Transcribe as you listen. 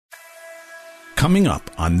Coming up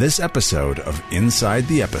on this episode of Inside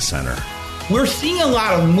the Epicenter. We're seeing a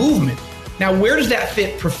lot of movement. Now, where does that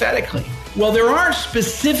fit prophetically? Well, there aren't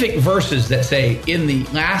specific verses that say in the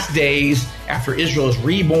last days after Israel is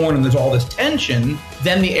reborn and there's all this tension,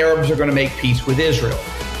 then the Arabs are going to make peace with Israel.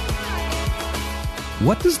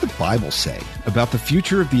 What does the Bible say about the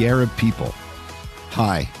future of the Arab people?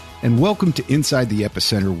 Hi, and welcome to Inside the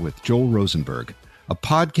Epicenter with Joel Rosenberg, a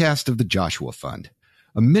podcast of the Joshua Fund,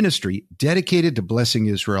 a ministry dedicated to blessing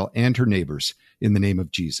Israel and her neighbors in the name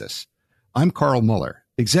of Jesus. I'm Carl Muller,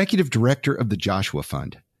 Executive Director of the Joshua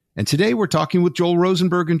Fund, and today we're talking with Joel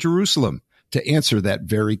Rosenberg in Jerusalem to answer that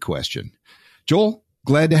very question. Joel,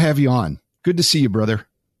 glad to have you on. Good to see you, brother.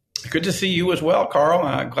 Good to see you as well, Carl.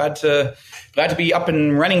 Glad to be up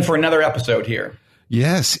and running for another episode here.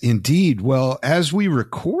 Yes, indeed. Well, as we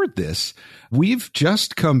record this, we've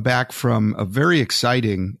just come back from a very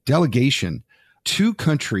exciting delegation, 2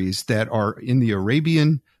 countries that are in the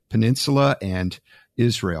Arabian Peninsula and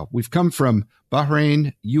Israel. We've come from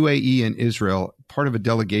Bahrain, UAE, and Israel, part of a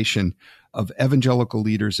delegation of evangelical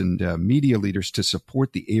leaders and media leaders to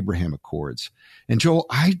support the Abraham Accords. And Joel,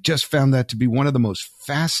 I just found that to be one of the most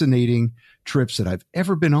fascinating trips that I've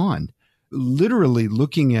ever been on, literally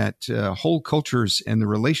looking at whole cultures and the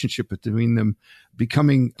relationship between them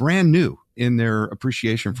becoming brand new in their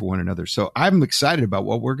appreciation for one another. So I'm excited about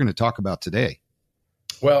what we're going to talk about today.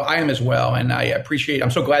 Well, I am as well. And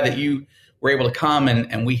I'm so glad that you were able to come,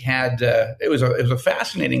 and we had, it was a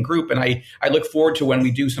fascinating group. And I look forward to when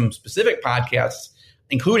we do some specific podcasts,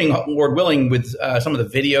 including, Lord willing, with some of the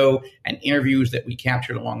video and interviews that we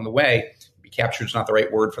captured along the way. Captured is not the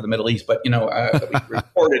right word for the Middle East, but, that we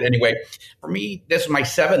recorded anyway. For me, this is my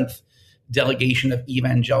 7th delegation of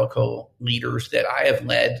evangelical leaders that I have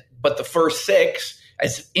led. But the first 6,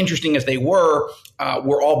 as interesting as they were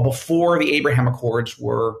all before the Abraham Accords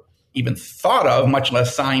were even thought of, much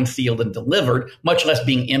less signed, sealed, and delivered, much less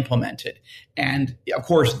being implemented. And of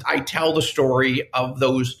course, I tell the story of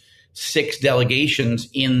those 6 delegations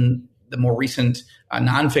in the more recent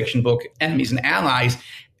nonfiction book, Enemies and Allies.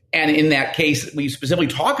 And in that case, we specifically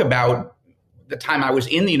talk about the time I was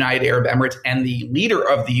in the United Arab Emirates and the leader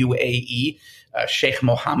of the UAE, Sheikh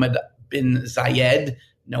Mohammed bin Zayed,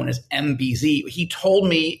 known as MBZ. He told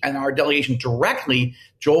me and our delegation directly,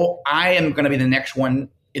 Joel, I am going to be the next one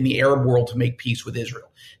in the Arab world to make peace with Israel.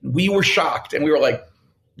 We were shocked, and we were like,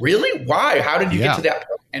 really? Why? How did you get to that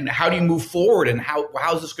point? And how do you move forward? And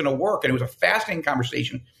how's this going to work? And it was a fascinating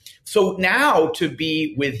conversation. So now to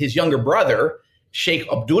be with his younger brother, Sheikh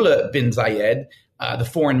Abdullah bin Zayed, the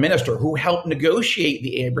foreign minister who helped negotiate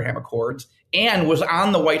the Abraham Accords and was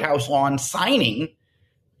on the White House lawn signing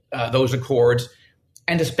those accords,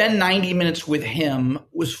 and to spend 90 minutes with him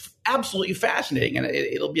was absolutely fascinating. And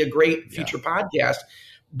it'll be a great future podcast.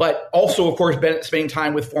 But also, of course, spending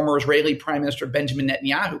time with former Israeli Prime Minister Benjamin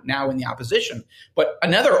Netanyahu, now in the opposition, but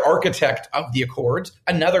another architect of the Accords,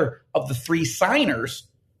 another of the 3 signers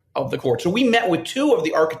of the Accord. So we met with 2 of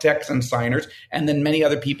the architects and signers, and then many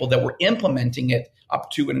other people that were implementing it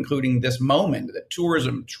up to and including this moment, the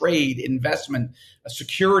tourism, trade, investment,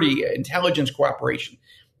 security, intelligence cooperation.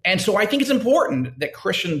 And so I think it's important that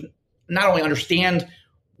Christians not only understand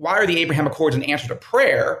why are the Abraham Accords an answer to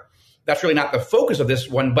prayer. That's really not the focus of this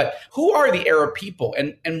one, but who are the Arab people,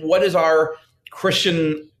 and what is our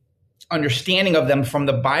Christian understanding of them from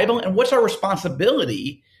the Bible, and what's our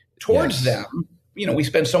responsibility towards them? We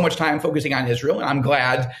spend so much time focusing on Israel, and I'm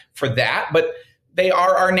glad for that, but they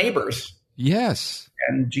are our neighbors. Yes.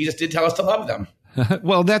 And Jesus did tell us to love them.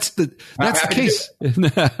 Well, that's the case.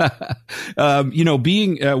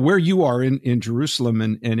 Being where you are in Jerusalem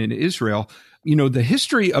and in Israel, the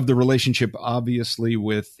history of the relationship, obviously,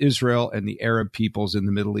 with Israel and the Arab peoples in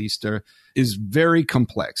the Middle East is very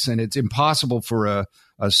complex, and it's impossible for a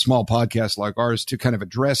small podcast like ours to kind of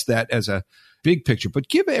address that as a big picture. But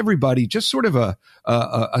give everybody just sort of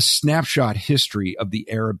a snapshot history of the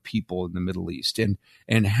Arab people in the Middle East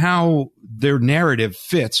and how their narrative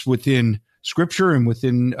fits within Scripture and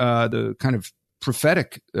within the kind of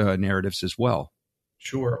prophetic narratives as well.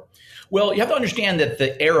 Sure. Well, you have to understand that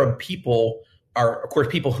the Arab people are, of course,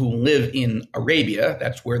 people who live in Arabia.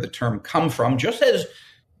 That's where the term comes from, just as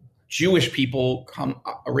Jewish people come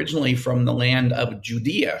originally from the land of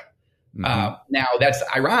Judea. Mm-hmm. Now, that's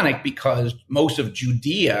ironic because most of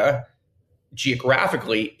Judea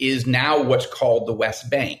geographically is now what's called the West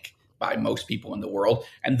Bank by most people in the world.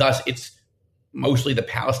 And thus, it's mostly the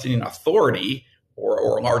Palestinian Authority,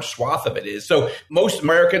 or a large swath of it is. So most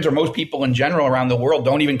Americans or most people in general around the world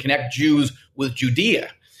don't even connect Jews with Judea.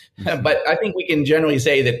 Mm-hmm. But I think we can generally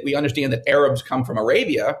say that we understand that Arabs come from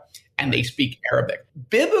Arabia and they speak Arabic.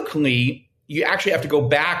 Biblically, you actually have to go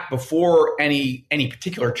back before any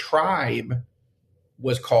particular tribe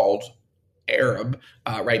was called Arab,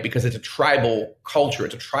 right? Because it's a tribal culture,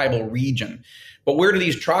 it's a tribal region. But where do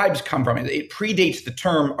these tribes come from? It predates the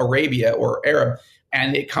term Arabia or Arab,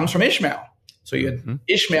 and it comes from Ishmael. So you had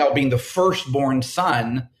Ishmael being the firstborn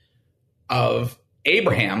son of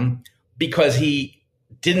Abraham because he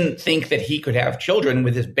didn't think that he could have children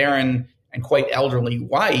with his barren and quite elderly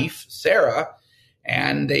wife, Sarah.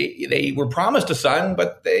 And they were promised a son,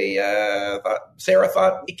 but Sarah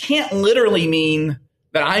thought, it can't literally mean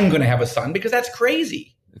that I'm going to have a son because that's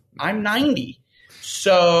crazy. I'm 90.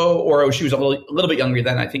 Or she was a little bit younger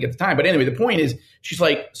than I think at the time. But anyway, the point is, she's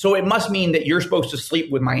like, so it must mean that you're supposed to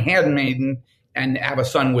sleep with my handmaiden and have a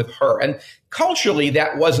son with her. And culturally,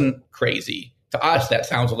 that wasn't crazy. To us, that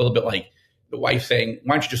sounds a little bit like the wife saying,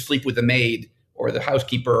 why don't you just sleep with the maid or the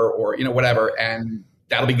housekeeper or, whatever, and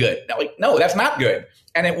that'll be good. Now, no, that's not good.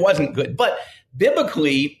 And it wasn't good. But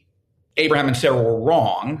biblically, Abraham and Sarah were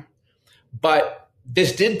wrong, but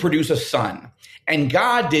this did produce a son. And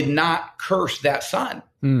God did not curse that son.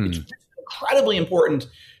 It's incredibly important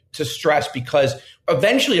to stress because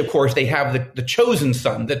eventually, of course, they have the chosen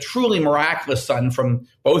son, the truly miraculous son from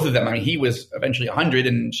both of them. I mean, he was eventually 100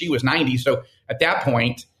 and she was 90. So at that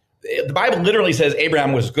point, the Bible literally says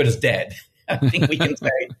Abraham was as good as dead. I think we can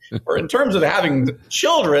say, or in terms of having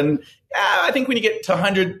children, I think when you get to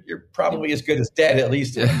 100, you're probably as good as dead, at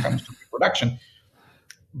least when it comes to reproduction.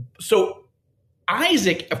 So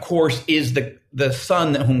Isaac, of course, is the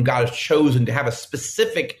son whom God has chosen to have a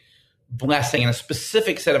specific blessing and a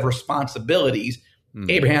specific set of responsibilities.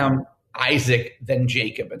 Abraham, Isaac, then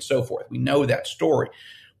Jacob, and so forth. We know that story.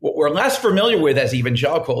 What we're less familiar with as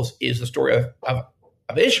evangelicals is the story of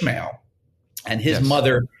Ishmael and his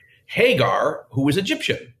mother, Hagar, who was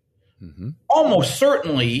Egyptian. Almost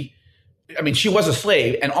certainly, I mean, she was a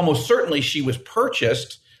slave, and almost certainly she was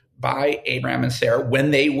purchased by Abraham and Sarah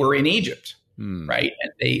when they were in Egypt. Right.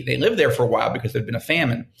 And they lived there for a while because there'd been a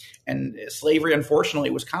famine, and slavery,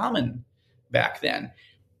 unfortunately, was common back then.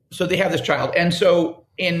 So they have this child. And so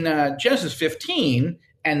in Genesis 15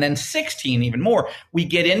 and then 16, even more, we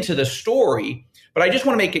get into the story. But I just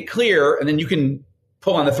want to make it clear, and then you can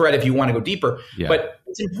pull on the thread if you want to go deeper. Yeah. But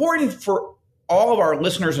it's important for all of our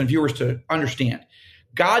listeners and viewers to understand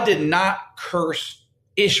God did not curse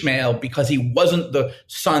Ishmael because he wasn't the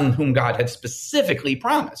son whom God had specifically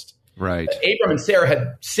promised. Right. Abram and Sarah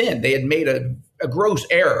had sinned. They had made a gross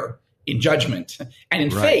error in judgment and in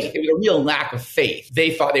faith. It was a real lack of faith. They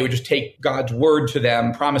thought they would just take God's word to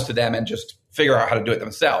them, promise to them, and just figure out how to do it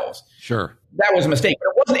themselves. Sure. That was a mistake. But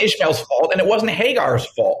it wasn't Ishmael's fault, and it wasn't Hagar's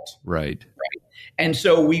fault. Right. And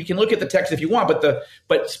so we can look at the text if you want,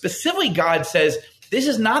 but specifically God says, this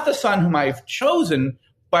is not the son whom I've chosen,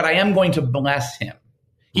 but I am going to bless him.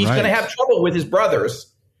 He's going to have trouble with his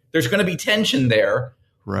brothers. There's going to be tension there.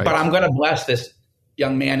 Right. But I'm going to bless this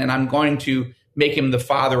young man, and I'm going to make him the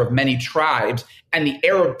father of many tribes. And the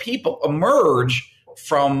Arab people emerge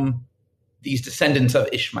from these descendants of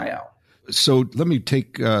Ishmael. So let me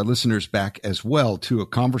take listeners back as well to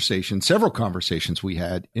several conversations we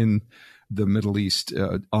had in the Middle East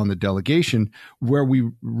on the delegation, where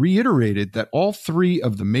we reiterated that all three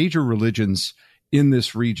of the major religions in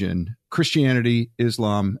this region, Christianity,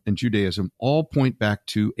 Islam, and Judaism, all point back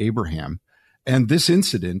to Abraham and this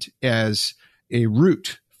incident as a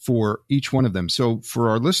root for each one of them. So for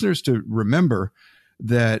our listeners to remember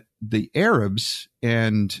that the Arabs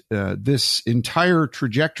and this entire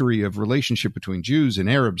trajectory of relationship between Jews and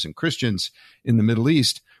Arabs and Christians in the Middle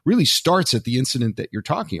East really starts at the incident that you're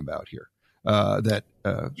talking about here,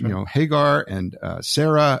 Hagar and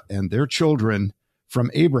Sarah and their children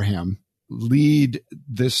from Abraham lead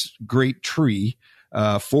this great tree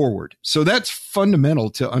forward. So that's fundamental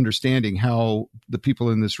to understanding how the people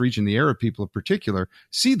in this region, the Arab people in particular,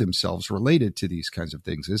 see themselves related to these kinds of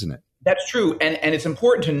things, isn't it? That's true. And it's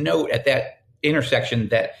important to note at that intersection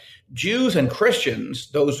that Jews and Christians,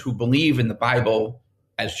 those who believe in the Bible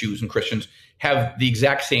as Jews and Christians, have the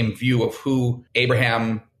exact same view of who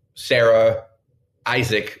Abraham, Sarah,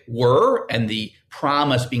 Isaac were, and the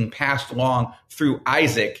promise being passed along through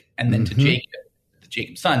Isaac and then to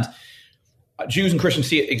Jacob's sons. Jews and Christians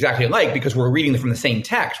see it exactly alike because we're reading from the same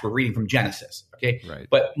text. We're reading from Genesis. Okay, right.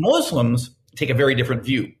 But Muslims take a very different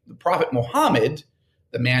view. The Prophet Muhammad,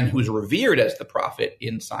 the man who's revered as the prophet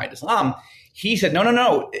inside Islam, he said,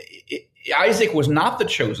 no. Isaac was not the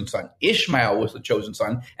chosen son. Ishmael was the chosen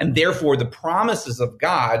son, and therefore the promises of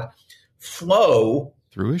God flow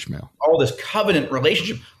through Ishmael. All this covenant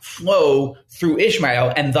relationship flow through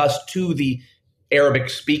Ishmael, and thus to the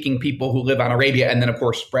Arabic-speaking people who live on Arabia, and then, of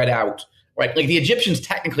course, spread out right? Like the Egyptians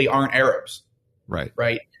technically aren't Arabs, Right.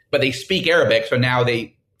 right? But they speak Arabic, so now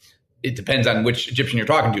it depends on which Egyptian you're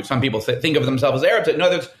talking to. Some people think of themselves as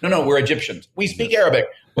Arabs. No, we're Egyptians. We speak Arabic,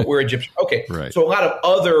 but we're Egyptian. Okay, Right. So a lot of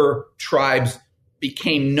other tribes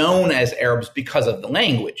became known as Arabs because of the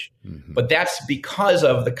language, but that's because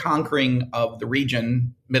of the conquering of the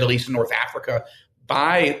region, Middle East and North Africa,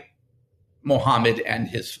 by Muhammad and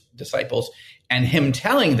his disciples, and him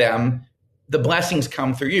telling them the blessings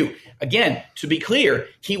come through you. Again, to be clear,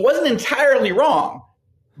 he wasn't entirely wrong,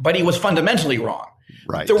 but he was fundamentally wrong.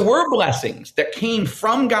 Right. There were blessings that came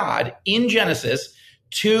from God in Genesis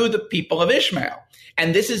to the people of Ishmael.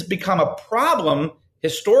 And this has become a problem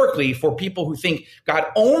historically for people who think God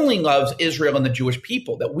only loves Israel and the Jewish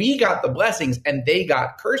people, that we got the blessings and they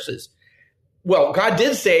got curses. Well, God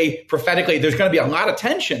did say prophetically there's going to be a lot of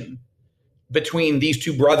tension between these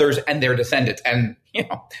two brothers and their descendants. And,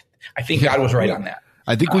 I think God was right on that.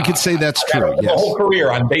 I think we could say that's true. The Yes. whole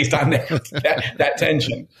career based on that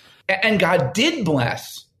tension. And God did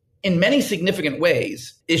bless in many significant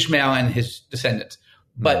ways Ishmael and his descendants.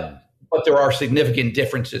 But there are significant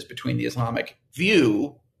differences between the Islamic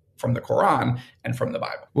view from the Quran and from the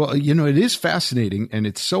Bible. Well, it is fascinating, and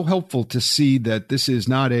it's so helpful to see that this is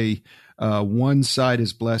not a one side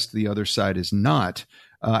is blessed, the other side is not.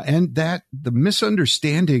 And that the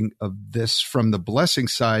misunderstanding of this from the blessing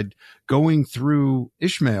side going through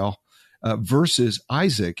Ishmael versus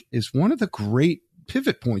Isaac is one of the great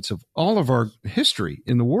pivot points of all of our history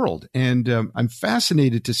in the world. And I'm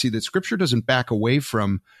fascinated to see that Scripture doesn't back away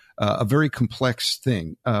from a very complex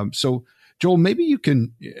thing. So, Joel, maybe you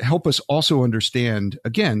can help us also understand,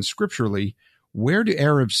 again, scripturally, where do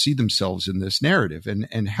Arabs see themselves in this narrative,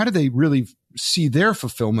 and how do they really see their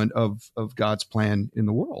fulfillment of God's plan in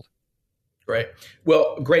the world? Right.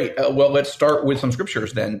 Well, great. Let's start with some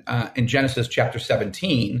scriptures then. In Genesis chapter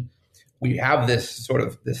 17, we have this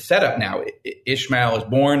setup now. Ishmael is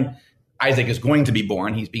born. Isaac is going to be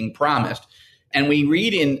born. He's being promised. And we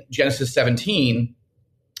read in Genesis 17,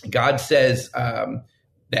 God says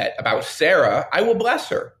that about Sarah, I will bless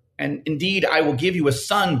her. And indeed, I will give you a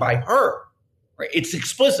son by her. Right? It's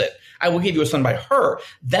explicit. I will give you a son by her.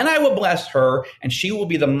 Then I will bless her, and she will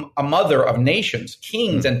be a mother of nations.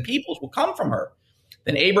 Kings and peoples will come from her.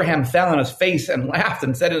 Then Abraham fell on his face and laughed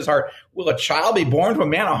and said in his heart, will a child be born to a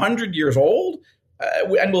man 100 years old?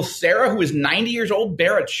 And will Sarah, who is 90 years old,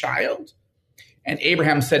 bear a child? And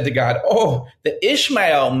Abraham said to God, oh, that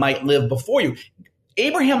Ishmael might live before you.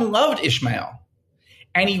 Abraham loved Ishmael.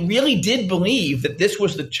 And he really did believe that this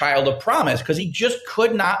was the child of promise, because he just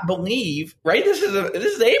could not believe, right? This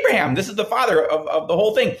is Abraham. This is the father of the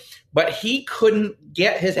whole thing. But he couldn't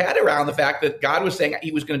get his head around the fact that God was saying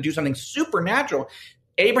he was going to do something supernatural.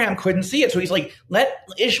 Abraham couldn't see it. So he's like, let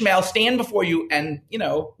Ishmael stand before you and,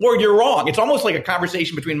 Lord, you're wrong. It's almost like a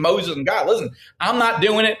conversation between Moses and God. Listen, I'm not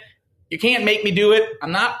doing it. You can't make me do it.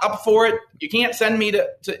 I'm not up for it. You can't send me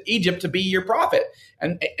to Egypt to be your prophet.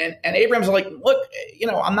 And Abraham's like, look,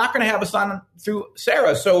 I'm not going to have a son through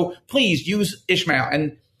Sarah. So please use Ishmael.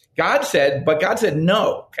 And God said,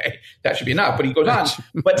 no. Okay, that should be enough. But he goes on,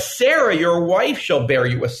 but Sarah, your wife, shall bear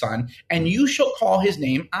you a son, and you shall call his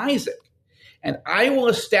name Isaac. And I will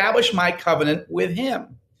establish my covenant with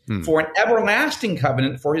him for an everlasting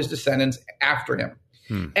covenant for his descendants after him.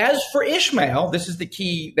 As for Ishmael, this is the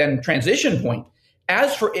key then transition point.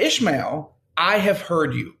 As for Ishmael, I have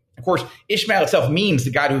heard you. Of course, Ishmael itself means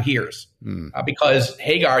the God who hears, because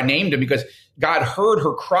Hagar named him because God heard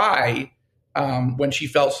her cry when she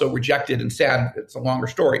felt so rejected and sad. It's a longer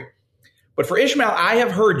story. But for Ishmael, I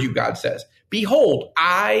have heard you, God says. Behold,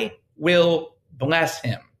 I will bless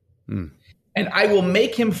him. And I will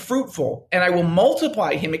make him fruitful, and I will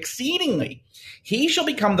multiply him exceedingly. He shall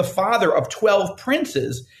become the father of 12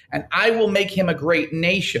 princes, and I will make him a great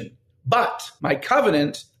nation. But my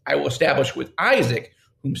covenant I will establish with Isaac,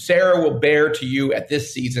 whom Sarah will bear to you at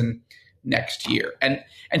this season next year. And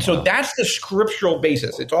so that's the scriptural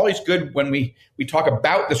basis. It's always good when we talk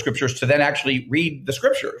about the scriptures to then actually read the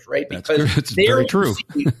scriptures, right? Because it's very true.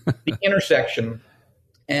 You see the intersection,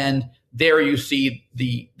 and there you see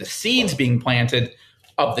the seeds being planted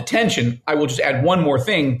of the tension. I will just add one more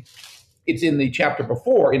thing. It's in the chapter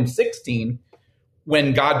before, in 16,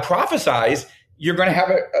 when God prophesies, you're going to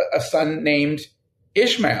have a son named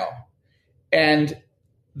Ishmael. And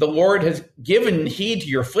the Lord has given heed to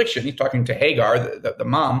your affliction. He's talking to Hagar, the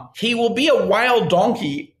mom. He will be a wild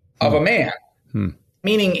donkey of a man,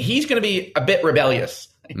 meaning he's going to be a bit rebellious.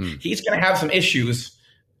 He's going to have some issues.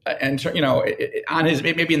 And, on his,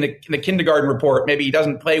 maybe in the kindergarten report, maybe he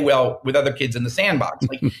doesn't play well with other kids in the sandbox.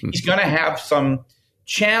 Like he's going to have some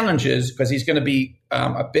challenges because he's going to be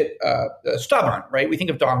a bit stubborn, right? We think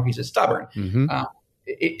of donkeys as stubborn. Mm-hmm.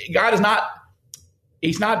 God is not,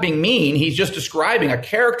 he's not being mean. He's just describing a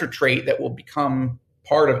character trait that will become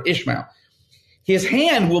part of Ishmael. His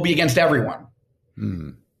hand will be against everyone.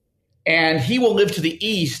 Mm. And he will live to the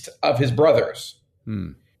east of his brothers.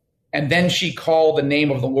 Mm. And then she called the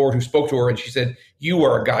name of the Lord who spoke to her, and she said, "You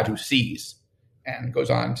are a God who sees." And goes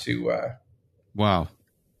on to, wow.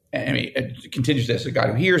 I mean, it continues this, a God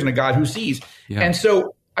who hears and a God who sees. Yeah. And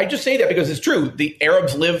so I just say that because it's true. The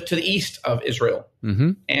Arabs live to the east of Israel,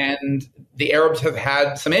 Mm-hmm. and the Arabs have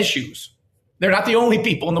had some issues. They're not the only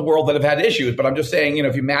people in the world that have had issues, but I'm just saying,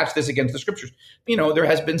 if you match this against the scriptures, there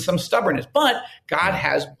has been some stubbornness, but God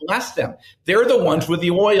has blessed them. They're the ones with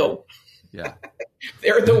the oil. Yeah.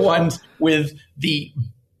 They're the ones with the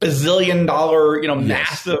bazillion-dollar, Yes.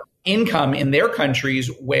 massive income in their countries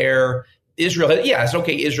where Israel,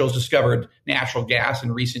 Israel's discovered natural gas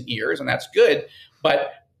in recent years, and that's good.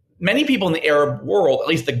 But many people in the Arab world, at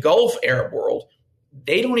least the Gulf Arab world,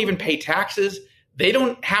 they don't even pay taxes. They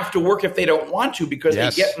don't have to work if they don't want to because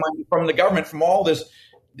Yes. they get money from the government from all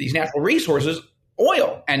these natural resources,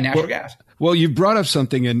 oil and natural gas. Well, you brought up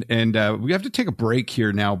something, and we have to take a break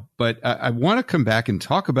here now. But I want to come back and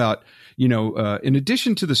talk about, in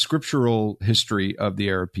addition to the scriptural history of the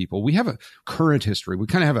Arab people, we have a current history. We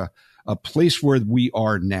kind of have a place where we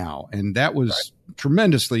are now, and that was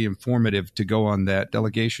tremendously informative to go on that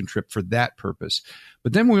delegation trip for that purpose.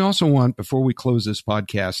 But then we also want, before we close this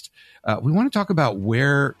podcast, we want to talk about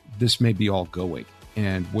where this may be all going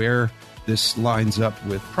and where this lines up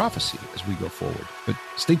with prophecy as we go forward. But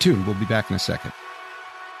stay tuned. We'll be back in a second.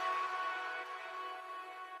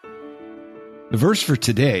 The verse for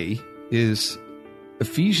today is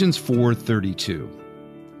Ephesians 4:32.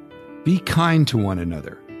 Be kind to one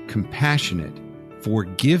another, compassionate,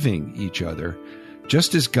 forgiving each other,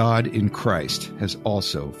 just as God in Christ has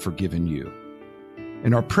also forgiven you.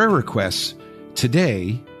 And our prayer requests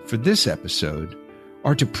today for this episode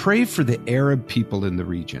are to pray for the Arab people in the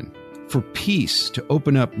region, for peace to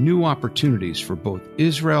open up new opportunities for both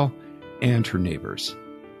Israel and her neighbors.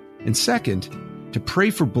 And second, to pray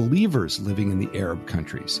for believers living in the Arab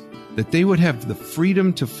countries, that they would have the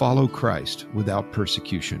freedom to follow Christ without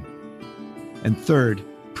persecution. And third,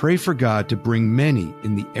 pray for God to bring many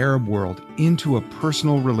in the Arab world into a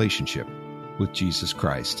personal relationship with Jesus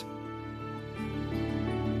Christ.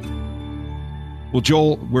 Well,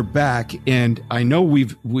 Joel, we're back, and I know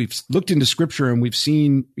we've looked into Scripture and we've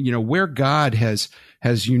seen, where God has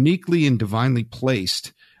uniquely and divinely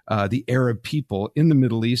placed the Arab people in the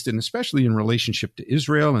Middle East, and especially in relationship to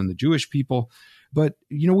Israel and the Jewish people. But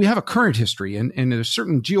we have a current history, and there's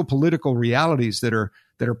certain geopolitical realities that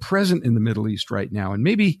are present in the Middle East right now. And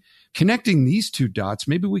maybe connecting these two dots,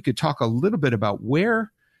 maybe we could talk a little bit about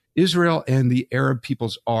where Israel and the Arab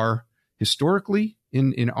peoples are historically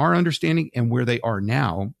in our understanding and where they are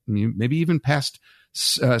now, maybe even past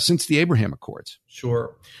since the Abraham Accords.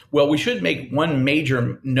 Sure. Well, we should make one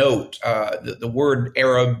major note. The word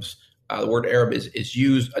Arabs, the word Arab is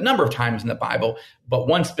used a number of times in the Bible, but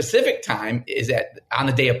one specific time is on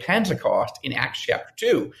the day of Pentecost in Acts chapter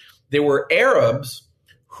 2. There were Arabs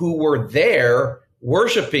who were there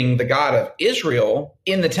worshiping the God of Israel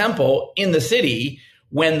in the temple, in the city,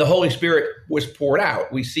 when the Holy Spirit was poured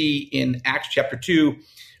out. We see in Acts chapter 2,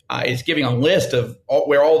 it's giving a list of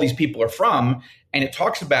where all these people are from, and it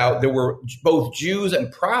talks about there were both Jews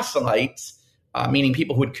and proselytes, meaning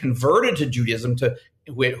people who had converted to Judaism,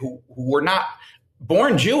 who were not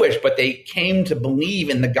born Jewish, but they came to believe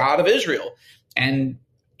in the God of Israel. And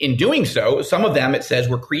in doing so, some of them, it says,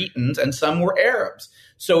 were Cretans and some were Arabs.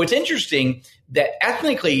 So it's interesting that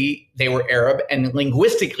ethnically they were Arab and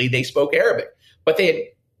linguistically they spoke Arabic. But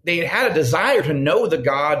they had a desire to know the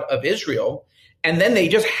God of Israel, and then they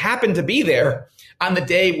just happened to be there on the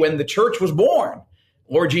day when the church was born.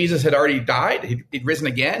 Lord Jesus had already died. He'd risen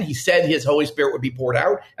again. He said his Holy Spirit would be poured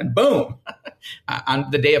out, and boom, on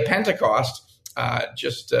the day of Pentecost,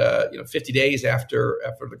 50 days after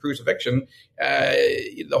the crucifixion,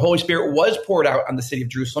 the Holy Spirit was poured out on the city of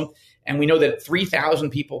Jerusalem. And we know that 3,000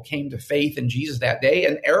 people came to faith in Jesus that day,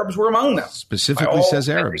 and Arabs were among them. Specifically says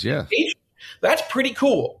Arabs, yeah. That's pretty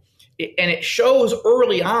cool. And it shows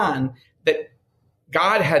early on that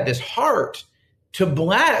God had this heart to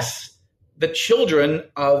bless the children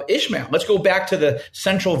of Ishmael. Let's go back to the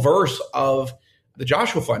central verse of the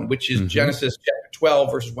Joshua Fund, which is Genesis chapter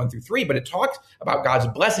 12, verses 1-3. But it talks about God's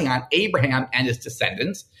blessing on Abraham and his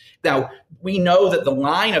descendants. Now, we know that the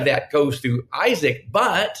line of that goes through Isaac,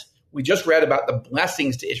 but we just read about the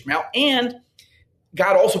blessings to Ishmael. And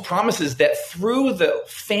God also promises that through the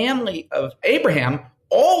family of Abraham,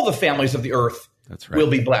 all the families of the earth That's right. will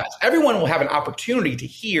be blessed. Everyone will have an opportunity to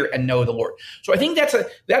hear and know the Lord. So I think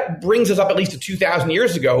that brings us up at least to 2,000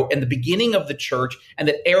 years ago in the beginning of the church, and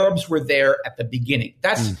that Arabs were there at the beginning.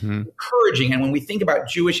 That's encouraging. And when we think about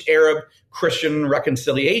Jewish, Arab, Christian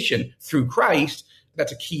reconciliation through Christ,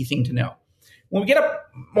 that's a key thing to know. When we get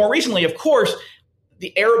up more recently, of course,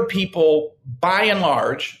 the Arab people, by and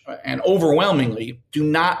large, and overwhelmingly, do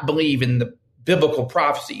not believe in the biblical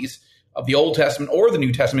prophecies of the Old Testament or the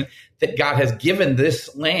New Testament that God has given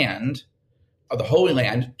this land, of the Holy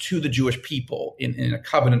Land, to the Jewish people in a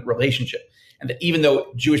covenant relationship. And that even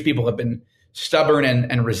though Jewish people have been stubborn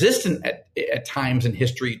and resistant at times in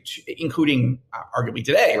history, including arguably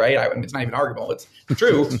today, right? It's not even arguable, it's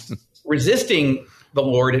true, resisting the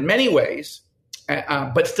Lord in many ways,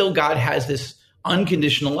 but still God has this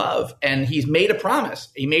unconditional love, and he's made a promise.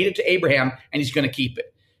 He made it to Abraham, and he's going to keep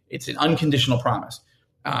it. It's an unconditional promise.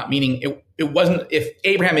 Meaning it wasn't, if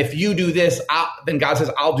Abraham, if you do this, then God says,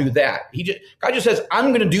 I'll do that. God just says, I'm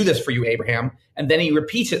going to do this for you, Abraham. And then he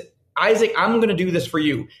repeats it. Isaac, I'm going to do this for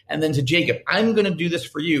you. And then to Jacob, I'm going to do this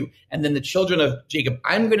for you. And then the children of Jacob,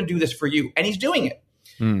 I'm going to do this for you. And he's doing it.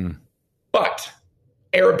 But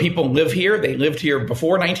Arab people live here. They lived here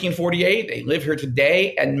before 1948. They live here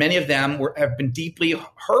today. And many of them have been deeply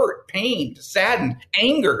hurt, pained, saddened,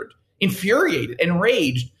 angered, infuriated,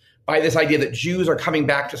 enraged by this idea that Jews are coming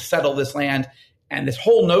back to settle this land, and this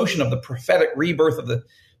whole notion of the prophetic rebirth of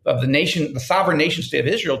the nation, the sovereign nation state of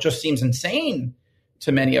Israel, just seems insane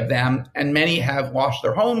to many of them. And many have lost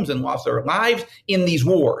their homes and lost their lives in these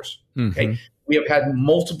wars. Okay, we have had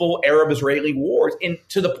multiple Arab-Israeli wars,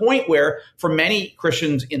 to the point where, for many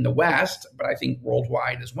Christians in the West, but I think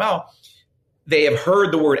worldwide as well, they have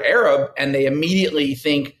heard the word Arab and they immediately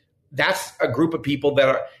think that's a group of people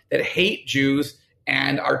that hate Jews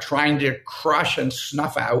and are trying to crush and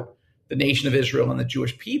snuff out the nation of Israel and the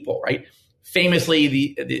Jewish people, right? Famously,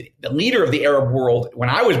 the leader of the Arab world, when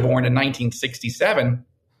I was born in 1967,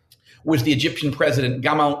 was the Egyptian president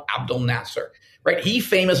Gamal Abdel Nasser, right? He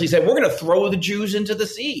famously said, we're going to throw the Jews into the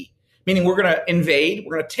sea, meaning we're going to invade,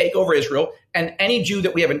 we're going to take over Israel, and any Jew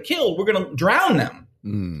that we haven't killed, we're going to drown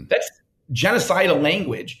them. That's genocidal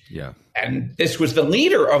language. Yeah. And this was the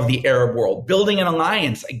leader of the Arab world building an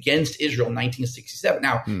alliance against Israel in 1967.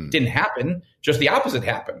 Now, it didn't happen. Just the opposite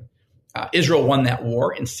happened. Israel won that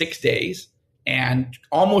war in 6 days and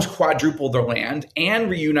almost quadrupled their land and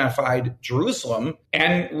reunified Jerusalem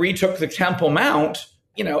and retook the Temple Mount,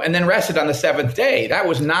 and then rested on the seventh day. That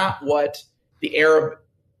was not what the Arab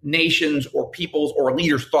nations or peoples or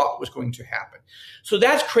leaders thought was going to happen. So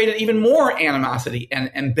that's created even more animosity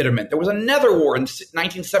and embitterment. There was another war in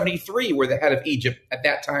 1973 where the head of Egypt at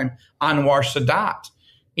that time, Anwar Sadat,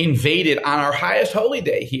 invaded on our highest holy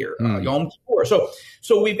day here, Yom Kippur.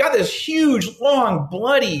 So we've got this huge, long,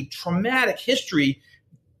 bloody, traumatic history,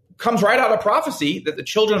 comes right out of prophecy that the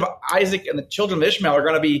children of Isaac and the children of Ishmael are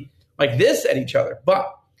going to be like this at each other.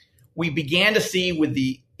 But we began to see with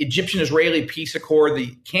the Egyptian-Israeli peace accord,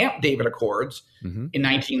 the Camp David Accords in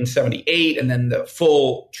 1978, and then the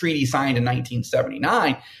full treaty signed in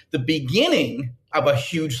 1979, the beginning of a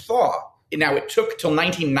huge thaw. Now, it took till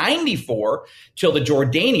 1994 till the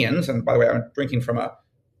Jordanians, and by the way, I'm drinking from a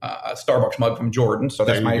Starbucks mug from Jordan, so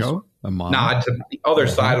that's my nod to the other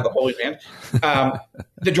side of the Holy Land.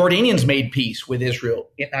 The Jordanians made peace with Israel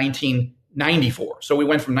in 1994. So we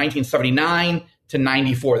went from 1979 to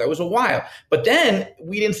 94. That was a while. But then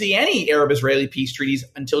we didn't see any Arab-Israeli peace treaties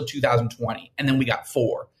until 2020. And then we got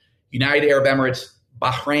 4. United Arab Emirates,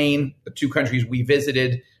 Bahrain, the 2 countries we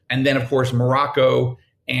visited, and then, of course, Morocco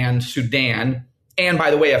and Sudan. And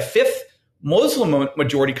by the way, a 5th Muslim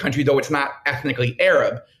majority country, though it's not ethnically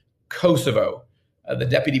Arab, Kosovo. The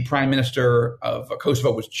deputy prime minister of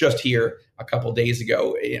Kosovo was just here a couple of days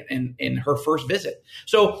ago in her first visit.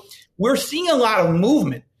 So we're seeing a lot of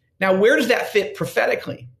movement. Now, where does that fit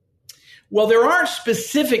prophetically? Well, there aren't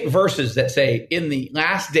specific verses that say in the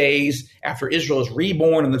last days after Israel is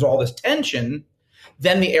reborn and there's all this tension,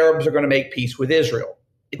 then the Arabs are going to make peace with Israel.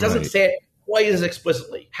 It doesn't say it quite as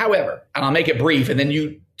explicitly. However, and I'll make it brief and then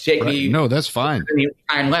you take me. No, that's fine.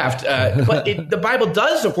 Time left. But the Bible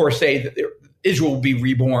does, of course, say that Israel will be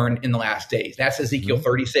reborn in the last days. That's Ezekiel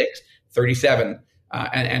 36, 37,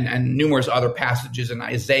 and numerous other passages in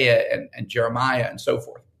Isaiah and Jeremiah and so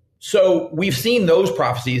forth. So we've seen those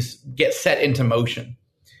prophecies get set into motion.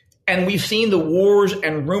 And we've seen the wars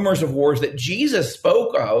and rumors of wars that Jesus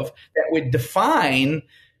spoke of that would define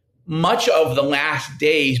much of the last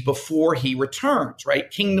days before he returns, right?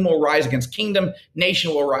 Kingdom will rise against kingdom,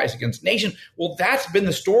 nation will rise against nation. Well, that's been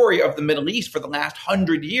the story of the Middle East for the last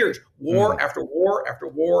 100 years, war after war after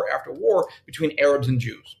war after war between Arabs and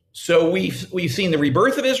Jews. So we've seen the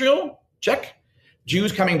rebirth of Israel, check.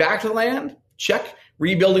 Jews coming back to the land, check.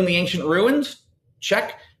 Rebuilding the ancient ruins,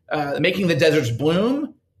 check. Making the deserts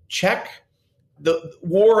bloom, check. The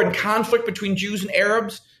war and conflict between Jews and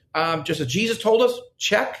Arabs, just as Jesus told us,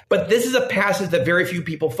 check. But this is a passage that very few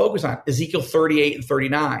people focus on, Ezekiel 38 and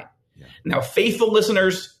 39. Yeah. Now, faithful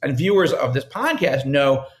listeners and viewers of this podcast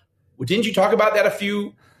know, well, didn't you talk about that a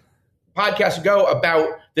few podcasts ago about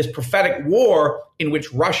this prophetic war in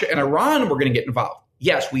which Russia and Iran were going to get involved?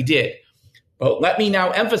 Yes, we did. But let me now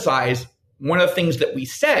emphasize one of the things that we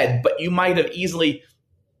said, but you might have easily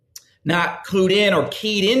not clued in or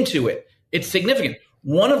keyed into it. It's significant.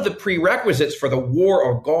 One of the prerequisites for the war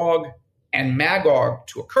of Gog and Magog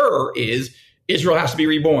to occur is Israel has to be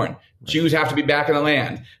reborn. Right. Jews have to be back in the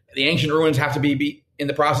land. The ancient ruins have to be in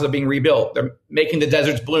the process of being rebuilt. They're making the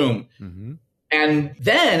deserts bloom. Mm-hmm. And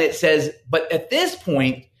then it says, but at this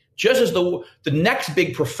point, just as the next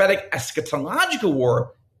big prophetic eschatological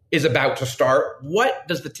war is about to start, what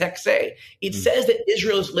does the text say? It says that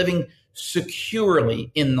Israel is living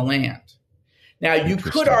securely in the land. Now, you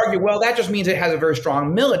could argue, well, that just means it has a very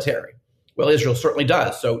strong military. Well, Israel certainly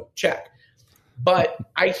does, so check. But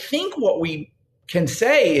I think what we can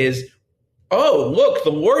say is, oh, look, the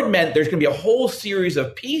Lord meant there's going to be a whole series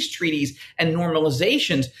of peace treaties and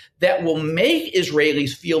normalizations that will make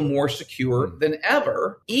Israelis feel more secure than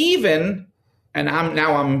ever, even, and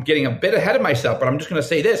I'm getting a bit ahead of myself, but I'm just going to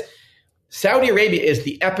say this. Saudi Arabia is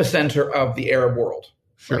the epicenter of the Arab world.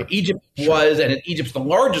 Sure. Right? Egypt was, and Egypt's the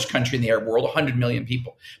largest country in the Arab world, 100 million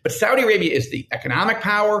people. But Saudi Arabia is the economic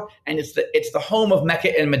power, and it's the home of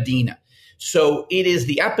Mecca and Medina. So it is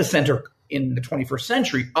the epicenter in the 21st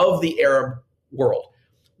century of the Arab world.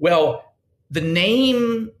 Well, the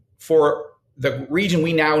name for the region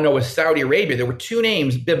we now know as Saudi Arabia, there were two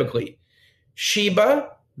names biblically,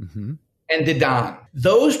 Sheba and Dedan.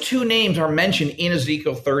 Those two names are mentioned in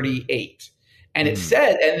Ezekiel 38. And it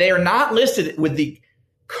said, and they are not listed with the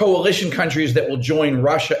coalition countries that will join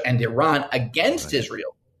Russia and Iran against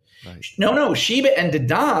Israel. Right. No, Sheba and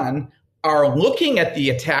Dedan are looking at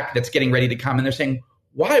the attack that's getting ready to come, and they're saying,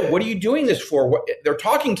 why? What are you doing this for? They're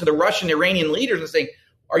talking to the Russian Iranian leaders and saying,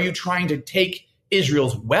 are you trying to take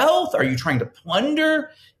Israel's wealth? Are you trying to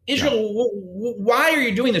plunder Israel? Why are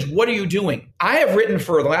you doing this? What are you doing? I have written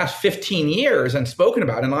for the last 15 years and spoken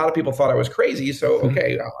about it, and a lot of people thought I was crazy, so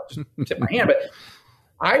okay, I'll just tip my hand. But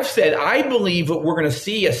I've said I believe that we're going to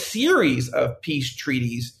see a series of peace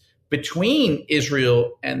treaties between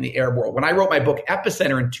Israel and the Arab world. When I wrote my book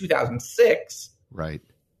Epicenter in 2006, right,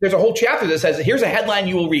 there's a whole chapter that says, here's a headline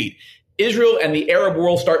you will read. Israel and the Arab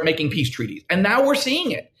world start making peace treaties. And now we're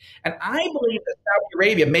seeing it. And I believe that Saudi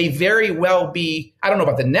Arabia may very well be, I don't know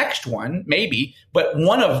about the next one, maybe, but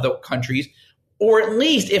one of the countries, or at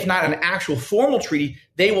least if not an actual formal treaty,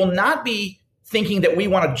 they will not be thinking that we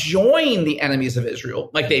want to join the enemies of Israel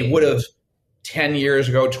like they would have 10 years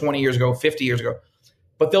ago, 20 years ago, 50 years ago.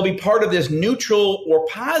 But they'll be part of this neutral or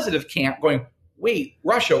positive camp going, wait,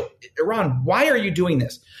 Russia, Iran, why are you doing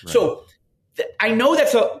this? Right. So I know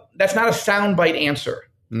that's not a soundbite answer,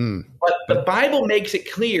 but the Bible makes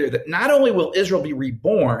it clear that not only will Israel be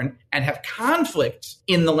reborn and have conflicts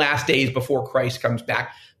in the last days before Christ comes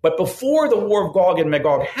back, but before the war of Gog and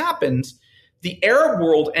Magog happens, the Arab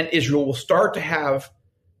world and Israel will start to have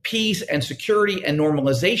peace and security and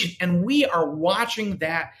normalization. And we are watching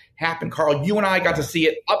that happen. Carl, you and I got to see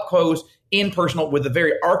it up close, in personal, with the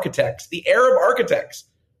very architects, the Arab architects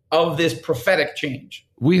of this prophetic change.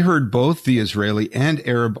 We heard both the Israeli and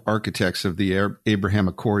Arab architects of the Abraham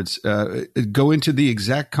Accords go into the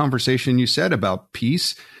exact conversation you said about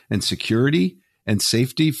peace and security and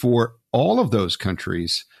safety for all of those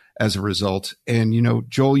countries as a result. And, you know,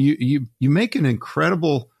 Joel, you make an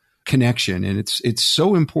incredible connection, and it's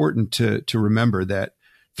so important to remember that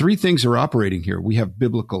three things are operating here. We have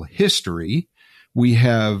biblical history, we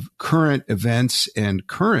have current events and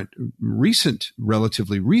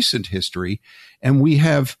relatively recent history, and we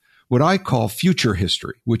have what I call future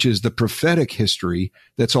history, which is the prophetic history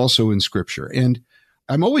that's also in Scripture. And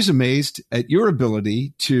I'm always amazed at your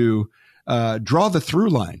ability to draw the through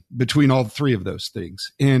line between all three of those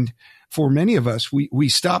things. And for many of us, we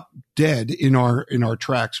stop dead in our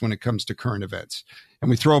tracks when it comes to current events, and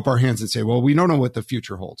we throw up our hands and say, well, we don't know what the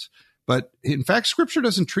future holds. But in fact, Scripture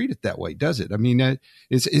doesn't treat it that way, does it? I mean,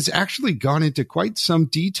 it's actually gone into quite some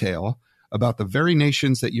detail about the very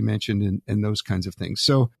nations that you mentioned and those kinds of things.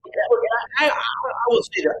 So I will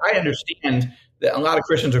say that I understand that a lot of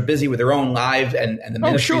Christians are busy with their own lives and the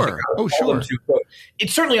ministries that God has called them to. So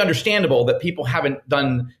it's certainly understandable that people haven't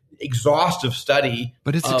done exhaustive study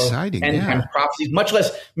but it's of exciting, end times prophecies, much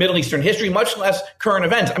less Middle Eastern history, much less current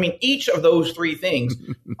events. I mean, each of those three things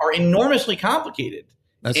are enormously complicated.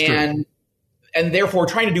 That's true. And therefore,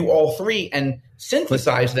 trying to do all three and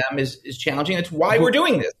synthesize them is challenging. That's why we're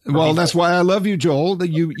doing this. Well, that's why I love you, Joel. That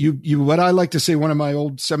you. What I like to say, one of my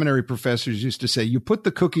old seminary professors used to say, you put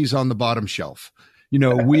the cookies on the bottom shelf. You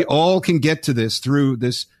know, we all can get to this through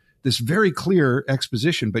this very clear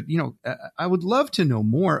exposition. But, you know, I would love to know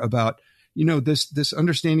more about, you know, this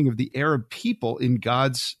understanding of the Arab people in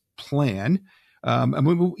God's plan. I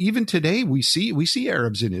mean, even today we see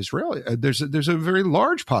Arabs in Israel. There's a very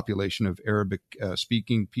large population of Arabic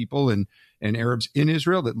speaking people and Arabs in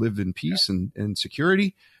Israel that live in peace and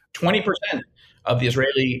security. 20% of the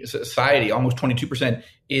Israeli society, almost 22%,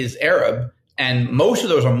 is Arab, and most of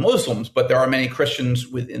those are Muslims. But there are many Christians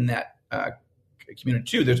within that community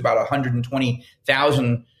too. There's about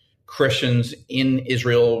 120,000 Christians in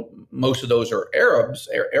Israel. Most of those are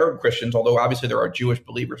Arab Christians, although obviously there are Jewish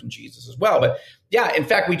believers in Jesus as well. But yeah, in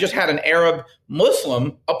fact, we just had an Arab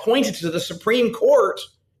Muslim appointed to the Supreme Court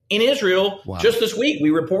in Israel just this week. We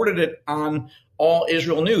reported it on All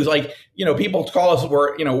Israel News. Like, you know, people call us,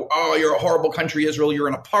 oh, you're a horrible country, Israel. You're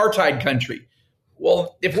an apartheid country.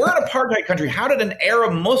 Well, if we're an apartheid country, how did an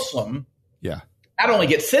Arab Muslim not only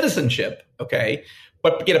get citizenship,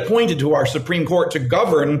 but get appointed to our Supreme Court to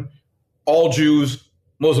govern all Jews,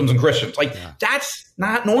 Muslims, and Christians? That's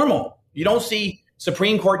not normal. You don't see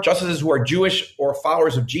Supreme Court justices who are Jewish or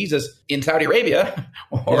followers of Jesus in Saudi Arabia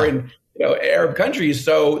or in Arab countries.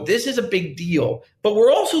 So this is a big deal. But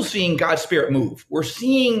we're also seeing God's Spirit move. We're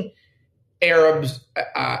seeing Arabs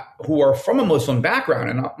who are from a Muslim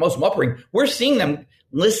background and a Muslim upbringing. We're seeing them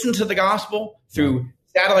listen to the gospel through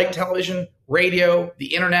satellite television, radio,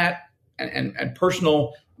 the internet, and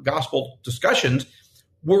personal gospel discussions.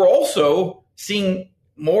 We're also seeing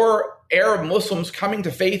more Arab Muslims coming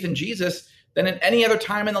to faith in Jesus than at any other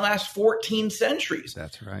time in the last 14 centuries.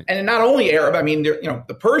 That's right. And not only Arab, I mean,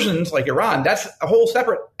 the Persians, like Iran, that's a whole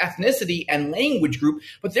separate ethnicity and language group,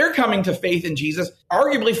 but they're coming to faith in Jesus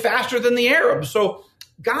arguably faster than the Arabs. So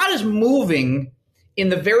God is moving in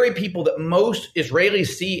the very people that most Israelis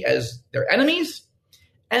see as their enemies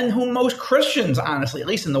and whom most Christians, honestly, at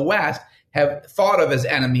least in the West, have thought of as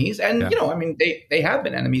enemies. And, they have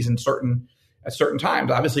been enemies at certain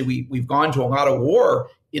times. Obviously, we've gone to a lot of war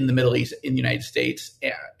in the Middle East, in the United States,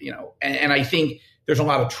 and I think there's a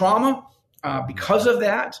lot of trauma because of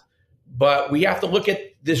that. But we have to look at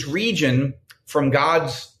this region from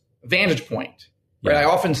God's vantage point. Right? I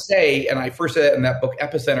often say, and I first said it in that book,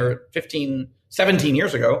 Epicenter, 17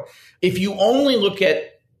 years ago, if you only look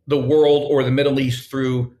at the world or the Middle East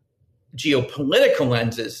through geopolitical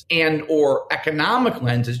lenses and or economic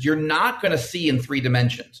lenses, you're not going to see in three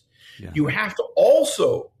dimensions. You have to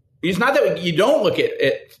also, it's not that you don't look at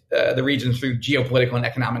the region through geopolitical and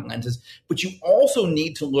economic lenses, but you also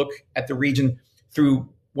need to look at the region through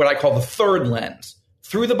what I call the third lens,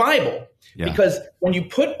 through the Bible. Because when you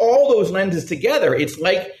put all those lenses together, it's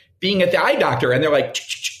like being at the eye doctor and they're like,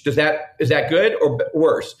 is that good or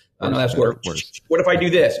worse? Oh, no, that's worse. What if I do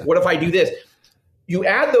this? What if I do this? You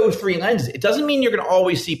add those three lenses. It doesn't mean you're going to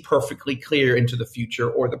always see perfectly clear into the future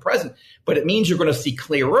or the present, but it means you're going to see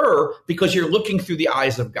clearer because you're looking through the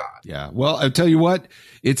eyes of God. Yeah. Well, I'll tell you what,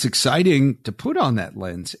 it's exciting to put on that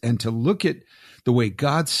lens and to look at the way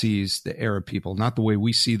God sees the Arab people, not the way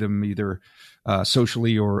we see them either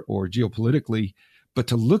socially or geopolitically, but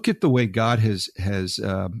to look at the way God has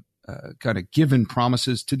kind of given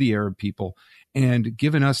promises to the Arab people and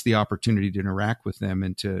given us the opportunity to interact with them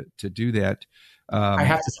and to do that.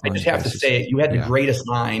 I just have to say it. You had the greatest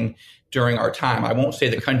line during our time. I won't say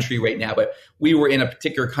the country right now, but we were in a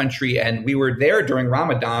particular country and we were there during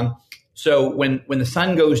Ramadan. So when the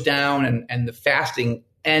sun goes down and the fasting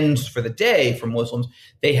ends for the day for Muslims,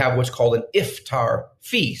 they have what's called an iftar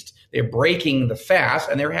feast. They're breaking the fast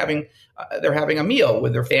and they're having a meal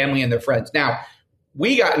with their family and their friends. Now,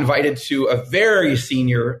 we got invited to a very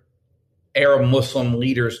senior Arab Muslim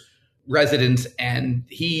leader's residence, and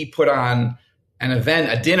he put on an event,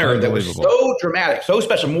 a dinner that was so dramatic, so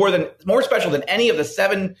special, more special than any of the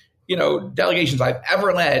 7, delegations I've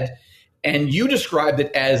ever led. And you described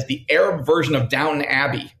it as the Arab version of Downton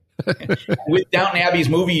Abbey. With Downton Abbey's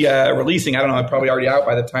movie releasing, I don't know, it's probably already out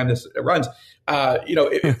by the time this runs.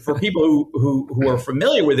 For people who are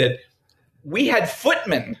familiar with it, we had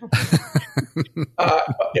footmen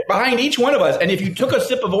behind each one of us. And if you took a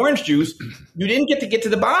sip of orange juice, you didn't get to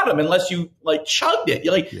the bottom unless you like chugged it.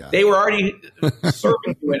 They were already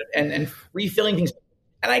serving to it and refilling things.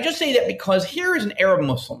 And I just say that because here is an Arab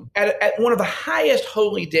Muslim at one of the highest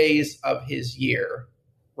holy days of his year,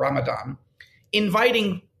 Ramadan,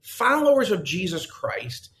 inviting followers of Jesus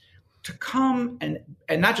Christ to come and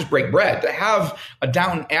not just break bread, to have a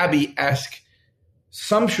Downton Abbey-esque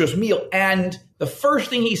sumptuous meal. And the first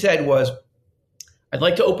thing he said was, I'd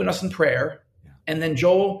like to open us in prayer. And then,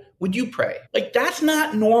 Joel, would you pray? Like, that's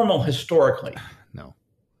not normal historically. No.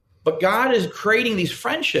 But God is creating these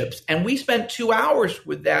friendships. And we spent 2 hours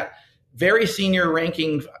with that very senior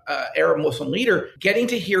ranking Arab Muslim leader, getting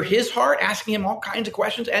to hear his heart, asking him all kinds of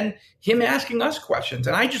questions, and him asking us questions.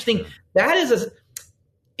 And I just think that is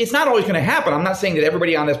it's not always going to happen. I'm not saying that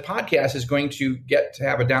everybody on this podcast is going to get to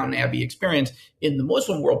have a Downton Abbey experience in the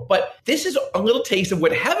Muslim world, but this is a little taste of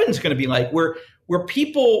what heaven's going to be like, where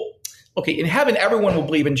people, okay, in heaven, everyone will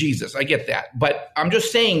believe in Jesus. I get that. But I'm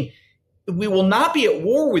just saying we will not be at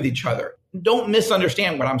war with each other. Don't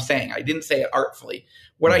misunderstand what I'm saying. I didn't say it artfully.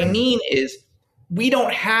 What I mean is we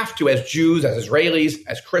don't have to, as Jews, as Israelis,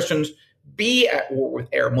 as Christians, be at war with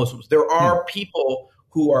Arab Muslims. There are people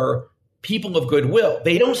who are people of goodwill.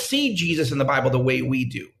 They don't see Jesus in the Bible the way we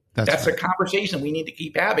do. That's a conversation we need to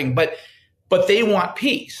keep having. But they want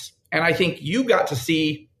peace. And I think you got to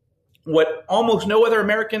see what almost no other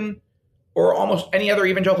American or almost any other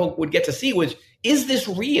evangelical would get to see was, is this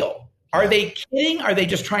real? Are they kidding? Are they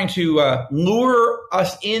just trying to lure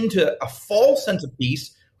us into a false sense of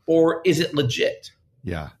peace, or is it legit?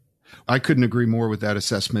 Yeah, I couldn't agree more with that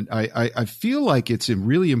assessment. I feel like it's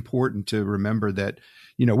really important to remember that,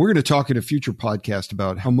 we're going to talk in a future podcast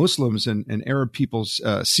about how Muslims and Arab peoples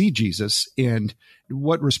see Jesus and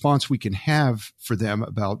what response we can have for them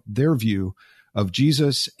about their view of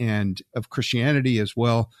Jesus and of Christianity as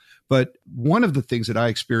well. But one of the things that I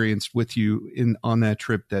experienced with you on that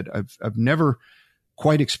trip that I've never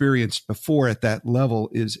quite experienced before at that level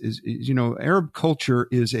is Arab culture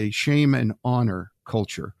is a shame and honor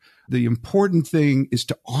culture. The important thing is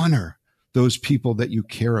to honor those people that you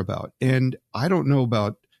care about. And I don't know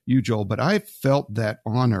about you, Joel, but I felt that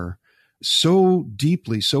honor so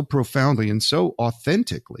deeply, so profoundly, and so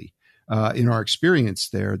authentically in our experience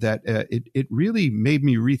there that it really made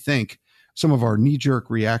me rethink some of our knee-jerk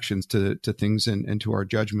reactions to things and to our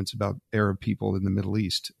judgments about Arab people in the Middle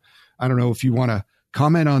East. I don't know if you want to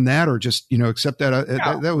comment on that or just, accept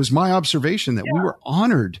that. That was my observation, that we were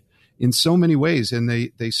honored in so many ways, and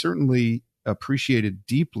they certainly appreciated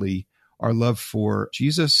deeply our love for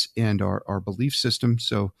Jesus and our belief system.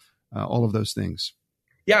 So all of those things.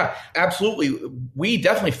 Yeah, absolutely. We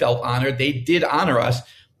definitely felt honored. They did honor us,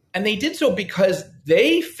 and they did so because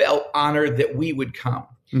they felt honored that we would come.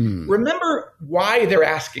 Remember why they're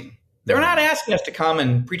asking. They're not asking us to come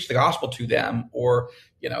and preach the gospel to them or,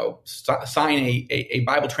 sign a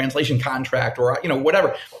Bible translation contract or,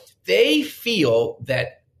 whatever. They feel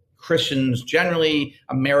that Christians generally,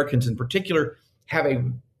 Americans in particular, have a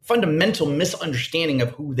fundamental misunderstanding of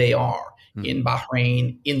who they are in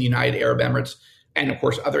Bahrain, in the United Arab Emirates, and of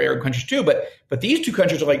course other Arab countries too. But these two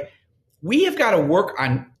countries are like, we have got to work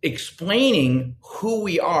on explaining who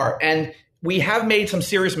we are. And we have made some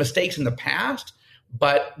serious mistakes in the past,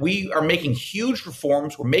 but we are making huge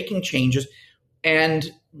reforms. We're making changes.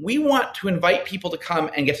 And we want to invite people to come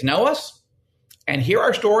and get to know us and hear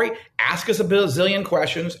our story, ask us a bazillion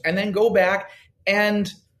questions, and then go back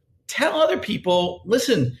and tell other people,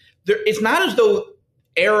 listen, it's not as though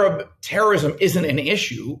Arab terrorism isn't an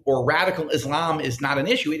issue or radical Islam is not an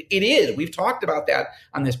issue. It is. We've talked about that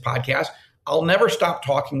on this podcast. I'll never stop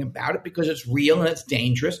talking about it because it's real and it's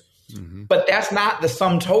dangerous. But that's not the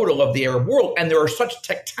sum total of the Arab world. And there are such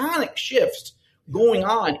tectonic shifts going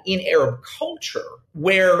on in Arab culture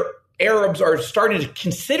where Arabs are starting to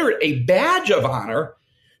consider it a badge of honor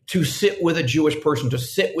to sit with a Jewish person, to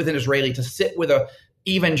sit with an Israeli, to sit with an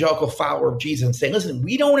evangelical follower of Jesus and say, listen,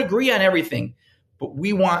 we don't agree on everything, but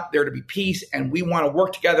we want there to be peace and we want to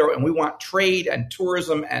work together and we want trade and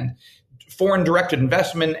tourism and foreign directed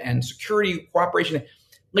investment and security cooperation.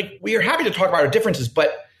 Like, we are happy to talk about our differences,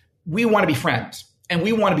 but we want to be friends and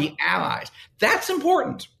we want to be allies. That's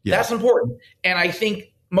important. Yeah. That's important. And I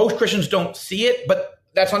think most Christians don't see it, but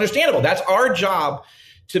that's understandable. That's our job,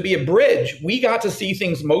 to be a bridge. We got to see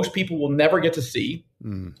things most people will never get to see.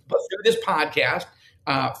 But through this podcast,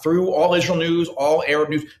 through All Israel News, All Arab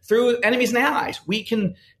News, through Enemies and Allies, we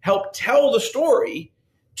can help tell the story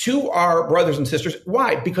to our brothers and sisters.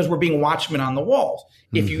 Why? Because we're being watchmen on the walls.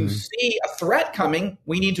 If you see a threat coming,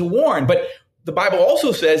 we need to warn. But the Bible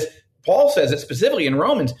also says, Paul says it specifically in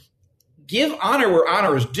Romans, give honor where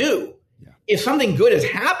honor is due. Yeah. If something good is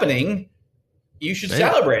happening, you should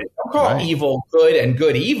celebrate it. Don't call Right. evil good and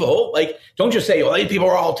good evil. Like, don't just say, well, these people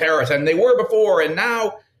are all terrorists and they were before and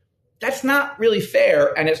now. That's not really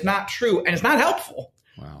fair, and it's not true, and it's not helpful,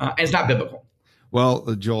 and it's not biblical.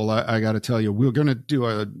 Well, Joel, I got to tell you, we're going to do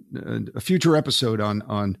a future episode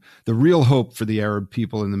on the real hope for the Arab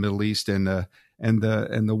people in the Middle East and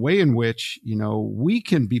the way in which, you know, we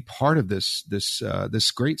can be part of this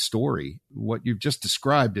great story. What you've just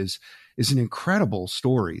described is an incredible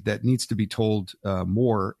story that needs to be told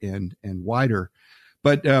more and wider.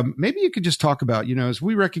 But maybe you could just talk about, you know, as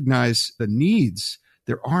we recognize the needs,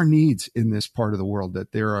 there are needs in this part of the world,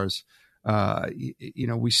 that there is, you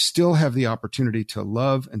know, we still have the opportunity to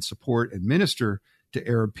love and support and minister to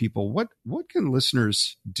Arab people. What can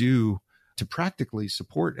listeners do to practically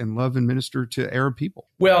support and love and minister to Arab people?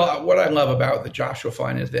 Well, what I love about the Joshua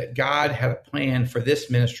Fund is that God had a plan for this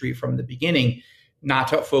ministry from the beginning, not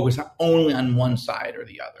to focus only on one side or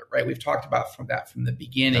the other, right? We've talked about from the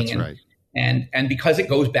beginning. That's right. And because it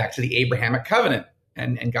goes back to the Abrahamic covenant.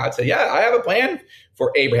 And God said, yeah, I have a plan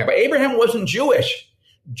for Abraham. But Abraham wasn't Jewish.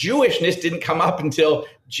 Jewishness didn't come up until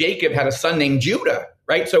Jacob had a son named Judah,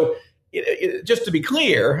 right? So just to be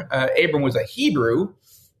clear, Abram was a Hebrew,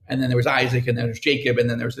 and then there was Isaac, and then there's Jacob, and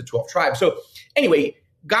then there's the 12 tribes. So anyway,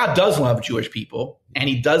 God does love Jewish people, and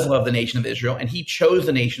he does love the nation of Israel, and he chose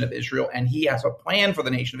the nation of Israel, and he has a plan for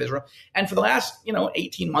the nation of Israel. And for the last,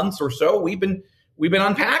 18 months or so, we've been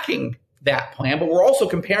unpacking that plan, but we're also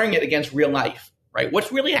comparing it against real life, right?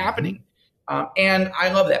 What's really happening? And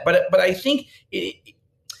I love that. But I think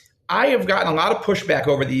I have gotten a lot of pushback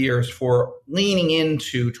over the years for leaning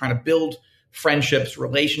into trying to build friendships,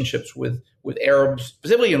 relationships with Arabs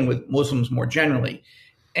specifically and with Muslims more generally.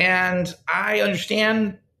 And I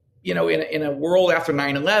understand, in a world after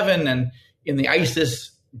 9/11 and in the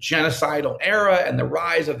ISIS genocidal era and the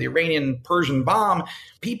rise of the Iranian-Persian bomb,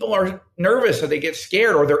 people are nervous or they get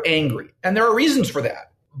scared or they're angry. And there are reasons for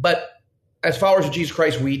that. But as followers of Jesus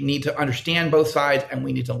Christ, we need to understand both sides and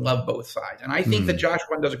we need to love both sides. And I think that Joshua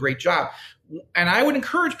Fund does a great job. And I would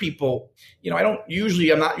encourage people, I'm not usually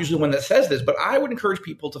the one that says this, but I would encourage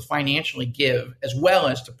people to financially give as well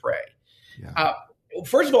as to pray. Yeah.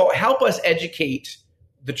 First of all, help us educate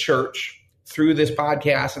the church through this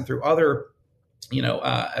podcast and through other,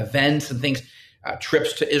 events and things,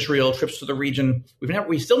 trips to Israel, trips to the region.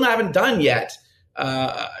 We still haven't done yet.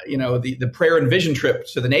 The prayer and vision trip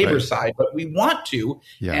to the neighbor's side, but we want to.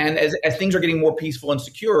 Yeah. And as things are getting more peaceful and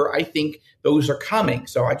secure, I think those are coming.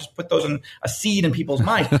 So I just put those in a seed in people's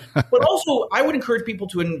minds. But also, I would encourage people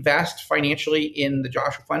to invest financially in the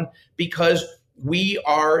Joshua Fund because we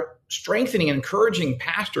are strengthening and encouraging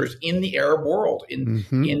pastors in the Arab world,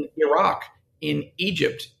 in Iraq, in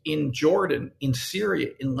Egypt, in Jordan, in Syria,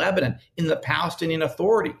 in Lebanon, in the Palestinian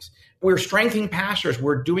authorities. We're strengthening pastors.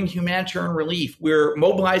 We're doing humanitarian relief. We're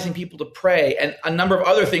mobilizing people to pray and a number of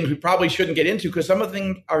other things we probably shouldn't get into because some of the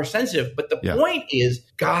things are sensitive. But the point is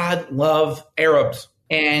God loves Arabs.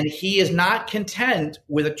 And he is not content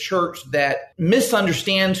with a church that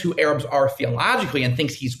misunderstands who Arabs are theologically and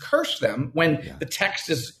thinks he's cursed them when the text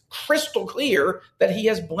is crystal clear that he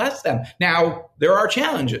has blessed them. Now, there are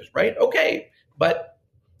challenges, right? Okay, but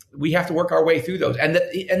we have to work our way through those. And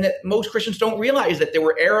that most Christians don't realize that there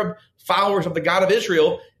were Arab followers of the God of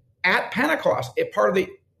Israel at Pentecost, a part of the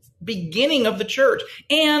beginning of the church.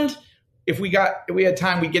 And if we had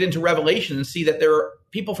time, we get into Revelation and see that there are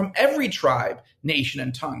people from every tribe, nation,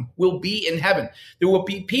 and tongue will be in heaven. There will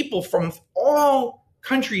be people from all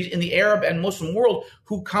countries in the Arab and Muslim world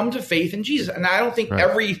who come to faith in Jesus. And I don't think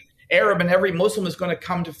every Arab and every Muslim is going to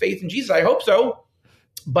come to faith in Jesus. I hope so.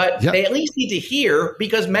 But they at least need to hear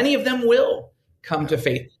because many of them will come to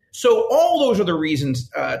faith. So all those are the reasons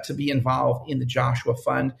to be involved in the Joshua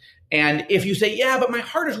Fund. And if you say, but my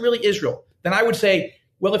heart is really Israel, then I would say,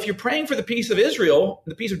 well, if you're praying for the peace of Israel,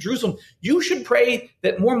 the peace of Jerusalem, you should pray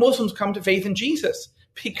that more Muslims come to faith in Jesus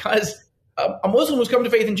because a Muslim who's come to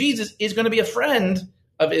faith in Jesus is going to be a friend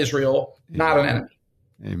of Israel, not an enemy.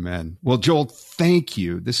 Amen. Well, Joel, thank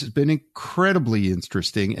you. This has been incredibly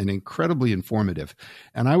interesting and incredibly informative.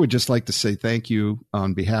 And I would just like to say thank you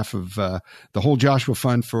on behalf of the whole Joshua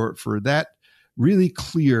Fund for that really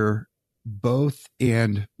clear both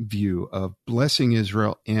and view of blessing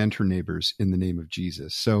Israel and her neighbors in the name of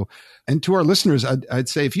Jesus. So, and to our listeners, I'd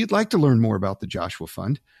say if you'd like to learn more about the Joshua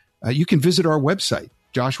Fund, you can visit our website,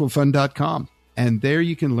 joshuafund.com. And there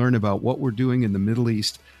you can learn about what we're doing in the Middle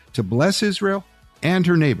East to bless Israel and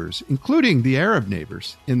her neighbors, including the Arab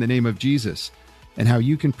neighbors, in the name of Jesus, and how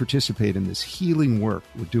you can participate in this healing work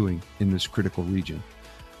we're doing in this critical region.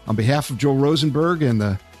 On behalf of Joel Rosenberg and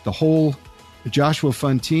the the whole Joshua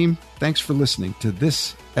Fund team, thanks for listening to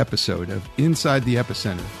this episode of Inside the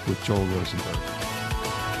Epicenter with Joel Rosenberg.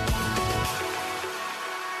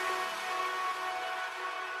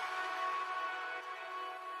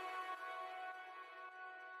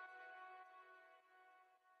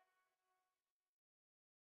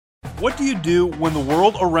 What do you do when the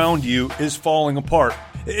world around you is falling apart?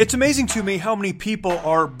 It's amazing to me how many people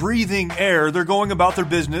are breathing air. They're going about their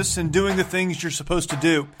business and doing the things you're supposed to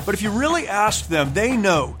do. But if you really ask them, they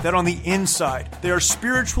know that on the inside, they are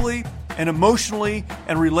spiritually and emotionally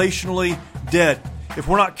and relationally dead. If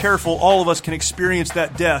we're not careful, all of us can experience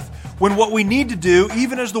that death. When what we need to do,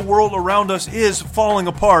 even as the world around us is falling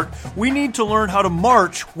apart, we need to learn how to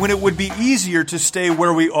march when it would be easier to stay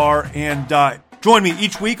where we are and die. Join me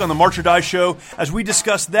each week on the March or Die Show as we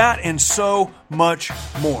discuss that and so much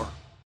more.